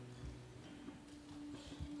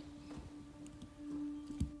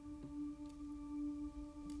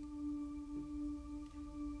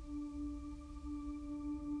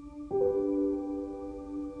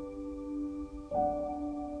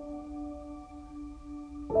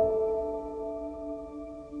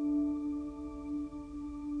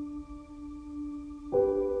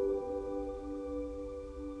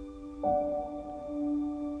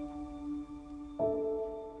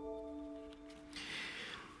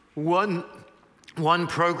One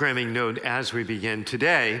programming note as we begin.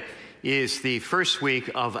 Today is the first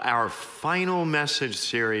week of our final message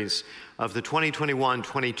series of the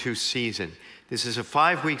 2021-22 season. This is a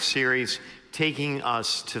 5-week series taking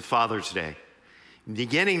us to Father's Day.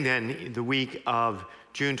 Beginning then the week of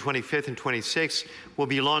June 25th and 26th, we'll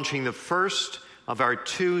be launching the first of our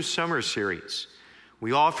 2 summer series.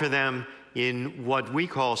 We offer them in what we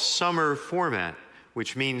call summer format,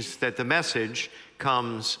 which means that the message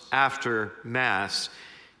comes after Mass.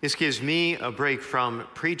 This gives me a break from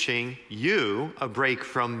preaching, you a break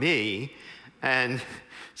from me, and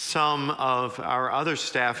some of our other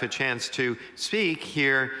staff a chance to speak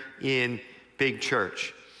here in Big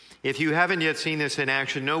Church. If you haven't yet seen this in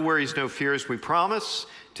action, no worries, no fears. We promise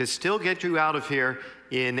to still get you out of here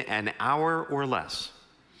in an hour or less.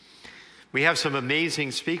 We have some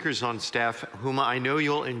amazing speakers on staff whom I know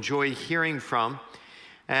you'll enjoy hearing from.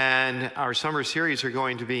 And our summer series are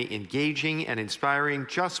going to be engaging and inspiring,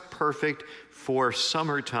 just perfect for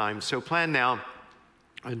summertime. So plan now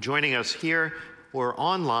on joining us here or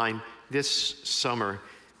online this summer.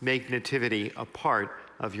 Make Nativity a part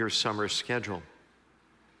of your summer schedule.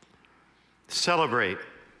 Celebrate.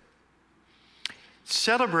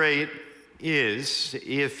 Celebrate is,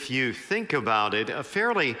 if you think about it, a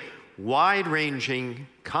fairly wide-ranging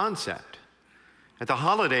concept. At the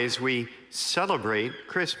holidays, we celebrate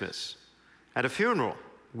Christmas. At a funeral,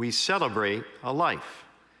 we celebrate a life.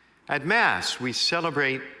 At Mass, we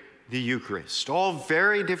celebrate the Eucharist. All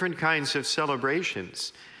very different kinds of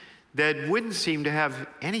celebrations that wouldn't seem to have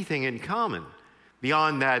anything in common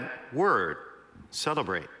beyond that word,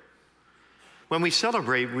 celebrate. When we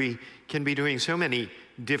celebrate, we can be doing so many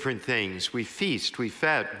different things. We feast, we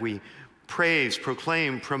fet, we praise,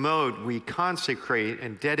 proclaim, promote, we consecrate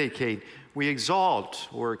and dedicate. We exalt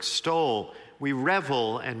or extol, we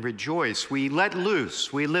revel and rejoice, we let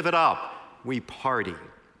loose, we live it up, we party.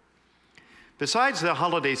 Besides the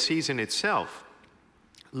holiday season itself,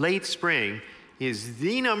 late spring is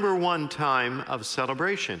the #1 time of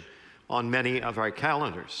celebration on many of our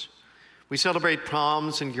calendars. We celebrate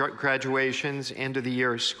proms and graduations, end of the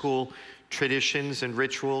year school traditions and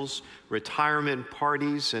rituals, retirement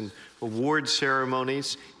parties and award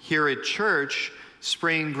ceremonies. Here at church,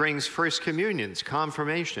 spring brings first communions,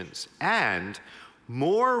 confirmations, and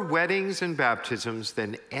more weddings and baptisms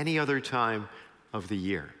than any other time of the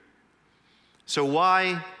year. So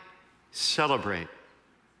why celebrate?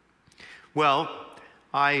 Well,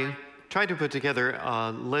 I tried to put together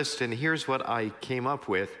a list, and here's what I came up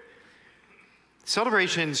with.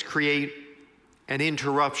 Celebrations create an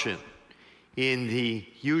interruption in the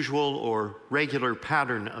usual or regular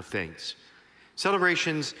pattern of things.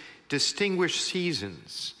 Celebrations distinguish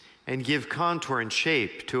seasons and give contour and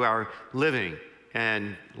shape to our living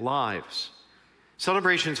and lives.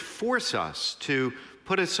 Celebrations force us to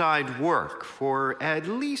put aside work for at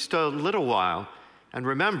least a little while and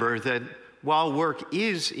remember that while work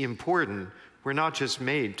is important, we're not just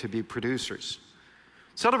made to be producers.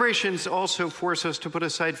 Celebrations also force us to put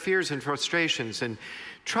aside fears and frustrations and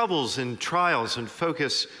troubles and trials and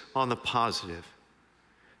focus on the positive.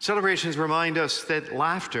 Celebrations remind us that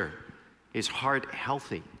laughter is heart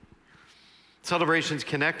healthy. Celebrations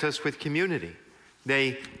connect us with community.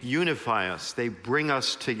 They unify us. They bring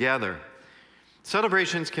us together.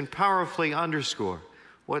 Celebrations can powerfully underscore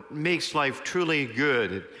what makes life truly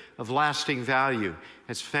good, of lasting value,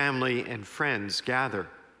 as family and friends gather.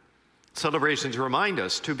 Celebrations remind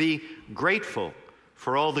us to be grateful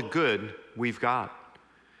for all the good we've got.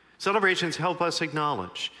 Celebrations help us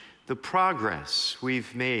acknowledge the progress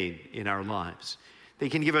we've made in our lives. They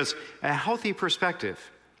can give us a healthy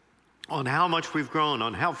perspective on how much we've grown,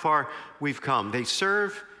 on how far we've come. They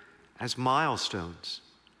serve as milestones.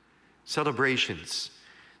 Celebrations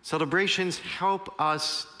help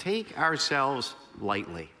us take ourselves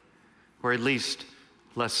lightly, or at least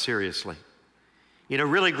less seriously. In a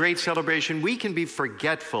really great celebration, we can be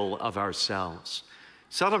forgetful of ourselves.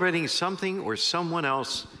 Celebrating something or someone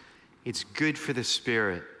else, it's good for the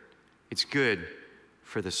spirit. It's good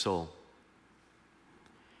for the soul.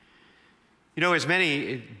 You know, as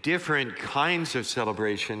many different kinds of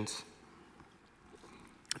celebrations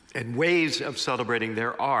and ways of celebrating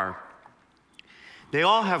there are, they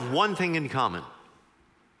all have one thing in common.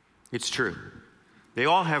 It's true. They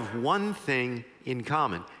all have one thing in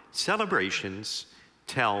common. Celebrations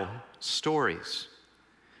tell stories.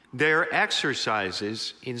 They're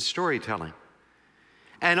exercises in storytelling.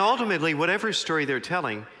 And ultimately, whatever story they're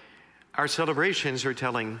telling, our celebrations are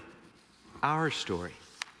telling our story.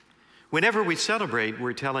 Whenever we celebrate,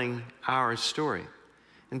 we're telling our story.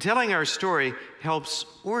 And telling our story helps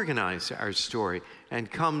organize our story and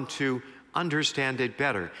come to understand it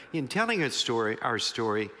better. In telling our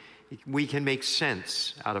story, we can make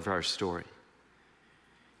sense out of our story.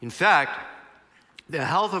 In fact, the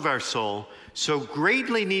health of our soul so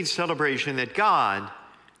greatly needs celebration that God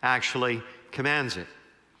actually commands it.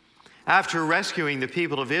 After rescuing the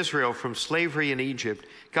people of Israel from slavery in Egypt,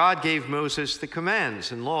 God gave Moses the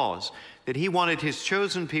commands and laws that he wanted his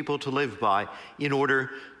chosen people to live by in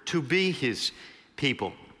order to be his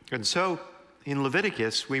people. And so in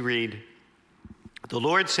Leviticus, we read, "The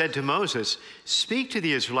Lord said to Moses, 'Speak to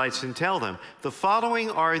the Israelites and tell them, the following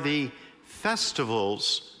are the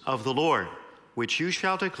festivals of the Lord, which you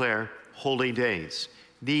shall declare holy days.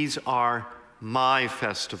 These are my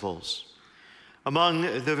festivals.'" Among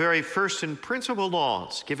the very first and principal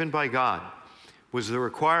laws given by God was the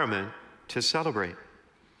requirement to celebrate.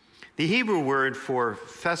 The Hebrew word for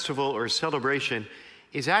festival or celebration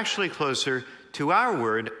is actually closer to our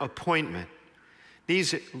word appointment.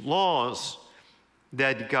 These laws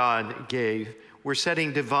that God gave were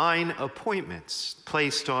setting divine appointments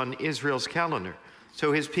placed on Israel's calendar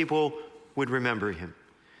so his people would remember him.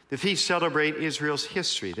 The feasts celebrate Israel's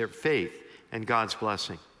history, their faith, and God's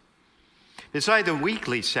blessing. Beside the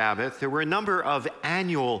weekly Sabbath, there were a number of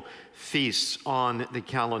annual feasts on the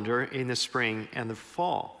calendar in the spring and the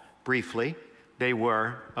fall. Briefly, they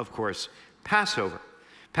were, of course, Passover.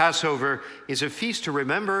 Passover is a feast to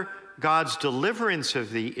remember God's deliverance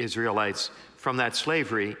of the Israelites from that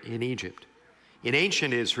slavery in Egypt. In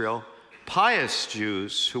ancient Israel, pious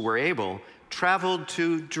Jews who were able traveled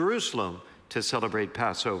to Jerusalem to celebrate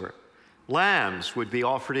Passover. Lambs would be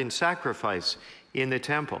offered in sacrifice in the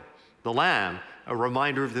temple. The lamb, a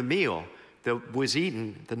reminder of the meal that was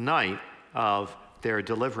eaten the night of their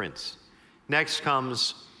deliverance. Next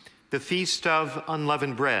comes the Feast of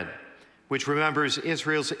Unleavened Bread, which remembers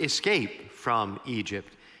Israel's escape from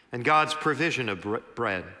Egypt and God's provision of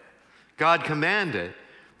bread. God commanded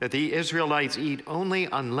that the Israelites eat only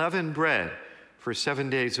unleavened bread for 7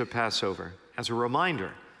 days of Passover as a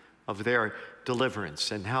reminder of their deliverance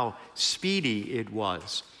and how speedy it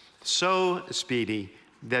was. So speedy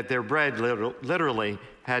that their bread literally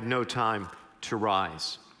had no time to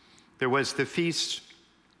rise. There was the Feast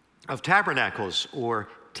of Tabernacles or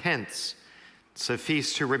Tents. It's a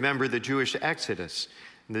feast to remember the Jewish Exodus,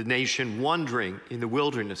 the nation wandering in the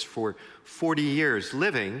wilderness for 40 years,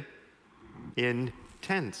 living in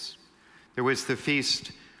tents. There was the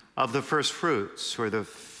Feast of the First Fruits, or the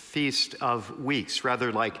Feast of Weeks,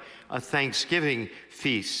 rather like a Thanksgiving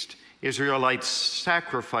feast. Israelites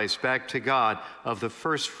sacrificed back to God of the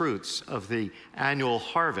first fruits of the annual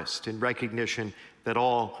harvest in recognition that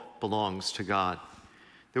all belongs to God.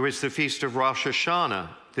 There was the Feast of Rosh Hashanah,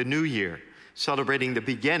 the New Year, celebrating the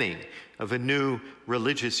beginning of a new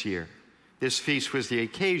religious year. This feast was the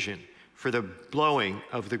occasion for the blowing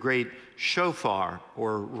of the great shofar,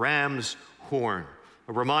 or ram's horn,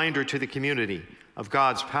 a reminder to the community of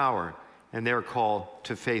God's power and their call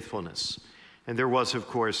to faithfulness. And there was, of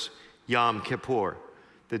course, Yom Kippur,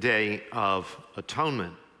 the Day of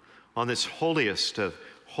Atonement. On this holiest of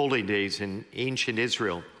holy days in ancient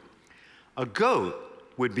Israel, a goat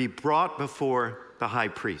would be brought before the high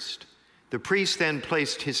priest. The priest then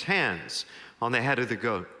placed his hands on the head of the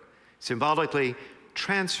goat, symbolically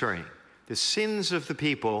transferring the sins of the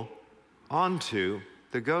people onto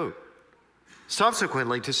the goat.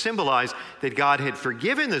 Subsequently, to symbolize that God had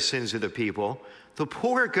forgiven the sins of the people, the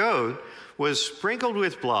poor goat was sprinkled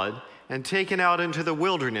with blood and taken out into the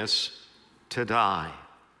wilderness to die.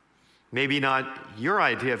 Maybe not your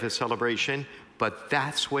idea of a celebration, but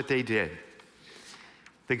that's what they did.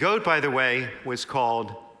 The goat, by the way, was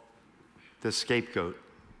called the scapegoat.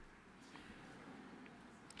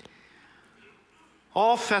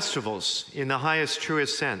 All festivals, in the highest,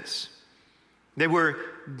 truest sense, they were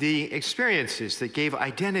the experiences that gave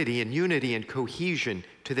identity and unity and cohesion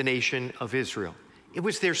to the nation of Israel. It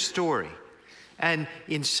was their story. And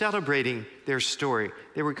in celebrating their story,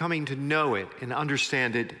 they were coming to know it and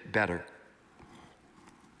understand it better.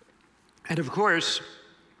 And of course,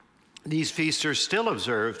 these feasts are still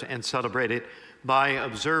observed and celebrated by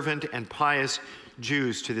observant and pious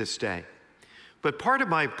Jews to this day. But part of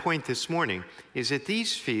my point this morning is that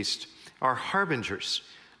these feasts are harbingers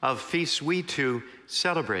of feasts we too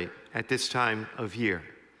celebrate at this time of year.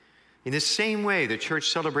 In the same way, the church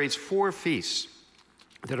celebrates 4 feasts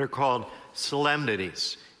that are called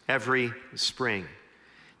solemnities every spring.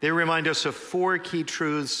 They remind us of 4 key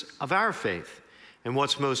truths of our faith and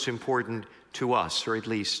what's most important to us, or at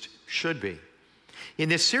least should be. In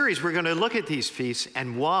this series, we're going to look at these feasts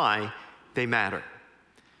and why they matter.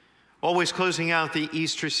 Always closing out the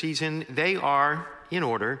Easter season, they are, in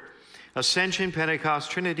order, Ascension, Pentecost,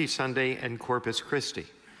 Trinity Sunday, and Corpus Christi.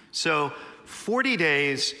 So 40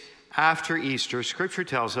 days after Easter, Scripture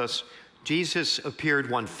tells us Jesus appeared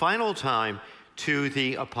one final time to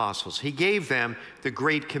the apostles. He gave them the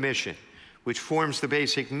Great Commission, which forms the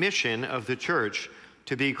basic mission of the church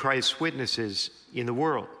to be Christ's witnesses in the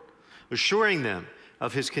world. Assuring them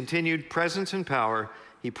of his continued presence and power,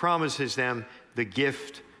 he promises them the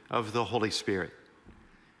gift of the Holy Spirit.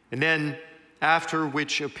 And then, after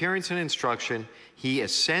which appearance and instruction, he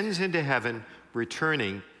ascends into heaven,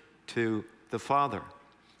 returning to the Father.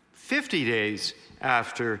 50 days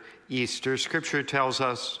after Easter, Scripture tells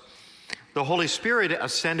us the Holy Spirit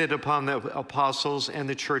ascended upon the apostles and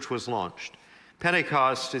the church was launched.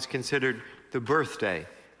 Pentecost is considered the birthday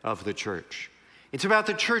of the church. It's about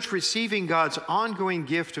the church receiving God's ongoing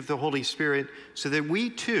gift of the Holy Spirit so that we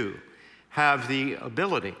too have the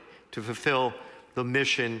ability to fulfill the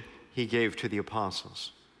mission he gave to the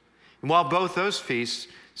apostles. And while both those feasts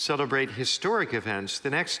celebrate historic events, the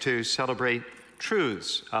next two celebrate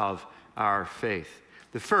truths of our faith.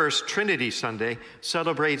 The first, Trinity Sunday,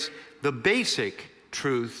 celebrates the basic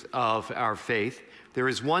truth of our faith. There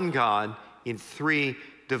is one God in three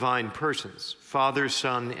divine persons, Father,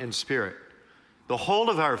 Son, and Spirit. The whole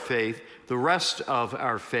of our faith, the rest of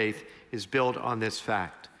our faith, is built on this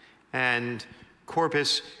fact. And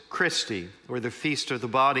Corpus Christi, or the feast of the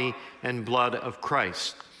body and blood of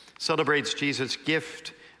Christ, celebrates Jesus'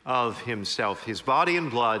 gift of himself, his body and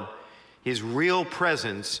blood, his real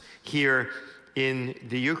presence here in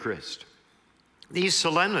the Eucharist. These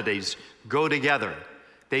solemnities go together.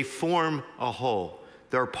 They form a whole.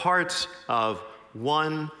 They're parts of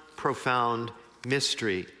one profound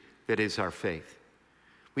mystery that is our faith.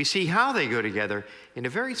 We see how they go together in a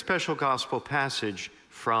very special gospel passage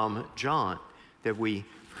from John that we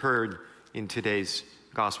heard in today's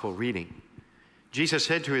gospel reading. Jesus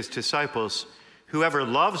said to his disciples, "Whoever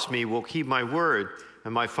loves me will keep my word,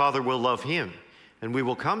 and my Father will love him, and we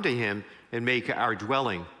will come to him and make our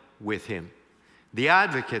dwelling with him. The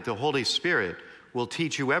Advocate, the Holy Spirit, will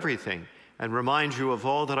teach you everything and remind you of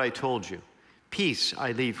all that I told you. Peace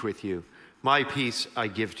I leave with you. My peace I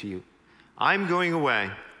give to you. I'm going away,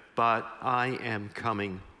 but I am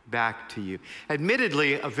coming back to you."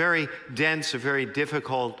 Admittedly, a very dense, a very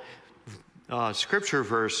difficult scripture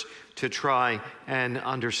verse to try and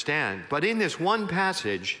understand. But in this one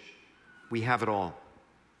passage, we have it all.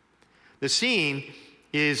 The scene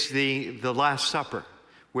is the Last Supper,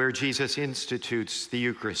 where Jesus institutes the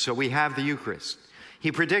Eucharist. So we have the Eucharist.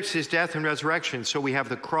 He predicts his death and resurrection, so we have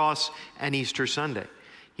the cross and Easter Sunday.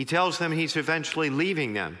 He tells them he's eventually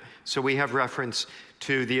leaving them, so we have reference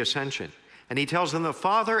to the ascension. And he tells them the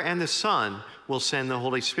Father and the Son will send the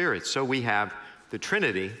Holy Spirit, so we have the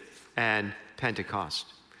Trinity and Pentecost.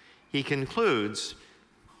 He concludes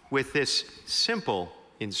with this simple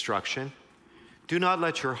instruction: do not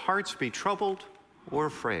let your hearts be troubled or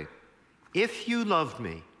afraid. If you loved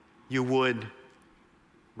me, you would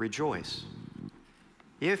rejoice.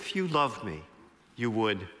 If you loved me, you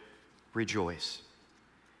would rejoice.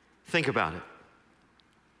 Think about it.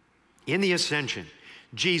 In the ascension,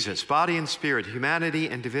 Jesus, body and spirit, humanity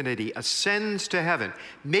and divinity, ascends to heaven,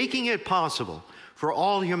 making it possible for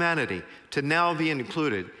all humanity to now be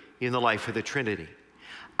included in the life of the Trinity.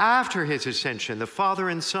 After his ascension, the Father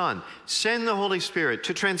and Son send the Holy Spirit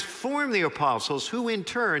to transform the apostles, who in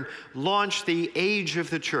turn launch the age of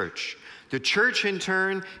the church. The church, in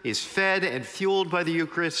turn, is fed and fueled by the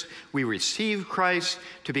Eucharist. We receive Christ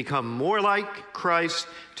to become more like Christ,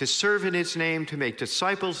 to serve in his name, to make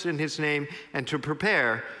disciples in his name, and to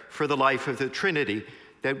prepare for the life of the Trinity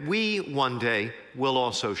that we one day will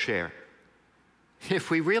also share. If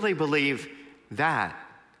we really believe that,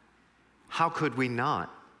 how could we not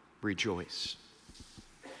rejoice?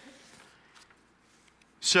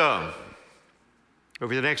 So,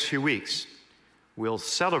 over the next few weeks, we'll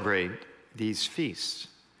celebrate these feasts.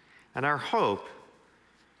 And our hope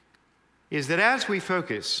is that as we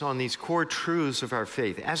focus on these core truths of our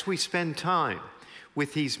faith, as we spend time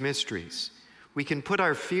with these mysteries, we can put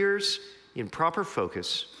our fears in proper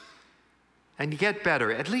focus and get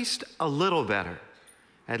better, at least a little better,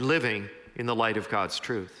 at living in the light of God's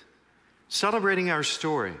truth. Celebrating our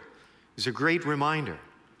story is a great reminder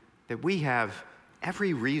that we have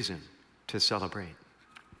every reason to celebrate.